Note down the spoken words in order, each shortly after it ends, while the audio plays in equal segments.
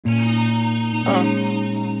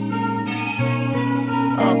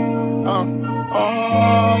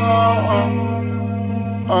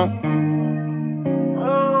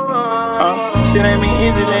Shit ain't been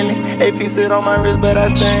easy lately. AP sit on my wrist, but I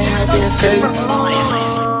stay happy, it's crazy.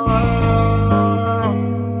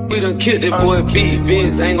 We done killed that boy beat,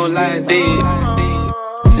 Vince, ain't gon' lie, dead.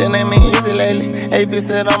 Shit ain't been easy lately. AP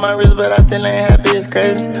sit on my wrist, but I still ain't happy, it's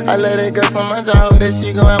crazy. I love that girl so much, I hope that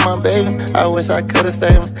she gon' have my baby. I wish I could've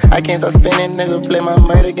saved him. I can't stop spinning, nigga, play my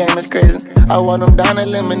murder game, it's crazy. I want them down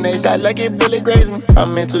elimination, got lucky bullet grazed me.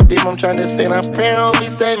 I'm in too deep, I'm tryna sin, I'm praying hope he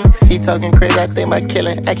save me. He talking crazy, I think about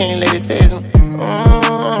killing, I can't let it phase me.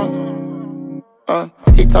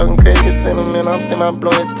 He talking crazy, sentiment, I'm thinking about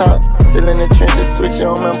blowing his top. Still in the trenches, switching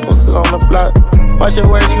on my posted on the block. Watch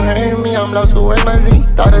your words, you heard me, I'm lost for words, my Z.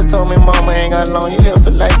 Daughter told me, mama ain't got long, you here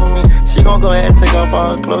for life with me. She gon' go ahead and take off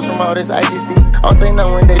all her clothes from all this IGC. I'll say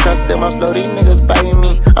no when they try to steal my flow, these niggas biting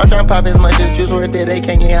me. I'm tryna pop as much as juice worth it, they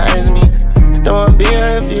can't get high as me. Don't wanna be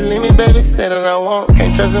here if you leave me, baby, say that I won't.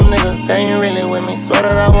 Can't trust them niggas, they ain't really with me, swear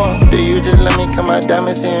that I won't. Do you just let me come my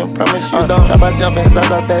diamonds in, promise you don't. Try by jumping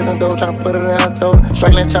inside our bags and dough, tryna put it in her throat.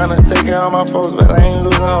 Struggling, tryna take care of my foes, but I ain't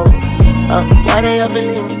losing hope. Why they up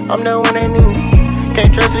and leave me? I'm there when they need me.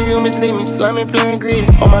 Can't trust you, mislead me, slimy, playing greedy.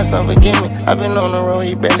 Oh my son, forgive me, I been on the road,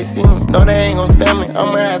 he barely see me. No, they ain't gon' spare me,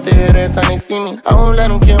 I'ma have to hit every time they see me. I won't let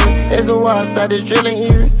them kill me, it's a war outside, it's drilling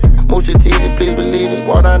easy. Mucha teasy, please believe it,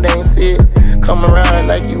 walk down, they ain't see it. Come around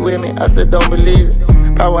like you with me, I still don't believe it.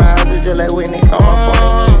 Powerhouses just like Whitney, call my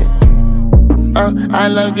phone and need it. I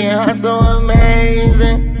love getting high, so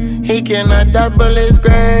amazing. He cannot die, bullets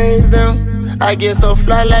graze them. I get so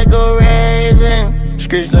fly like a raven.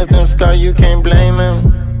 Screech left him scar, you can't blame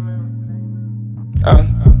him.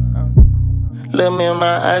 Look me in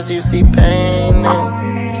my eyes, you see pain.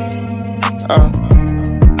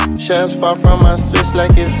 Shells fall from my switch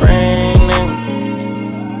like it's raining.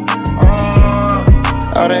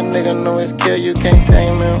 All that nigga know is kill, you can't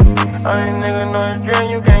tame him. All that nigga know is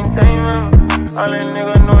drill, you can't tame him. All that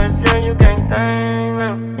nigga know is drill, you can't tame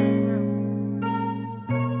him.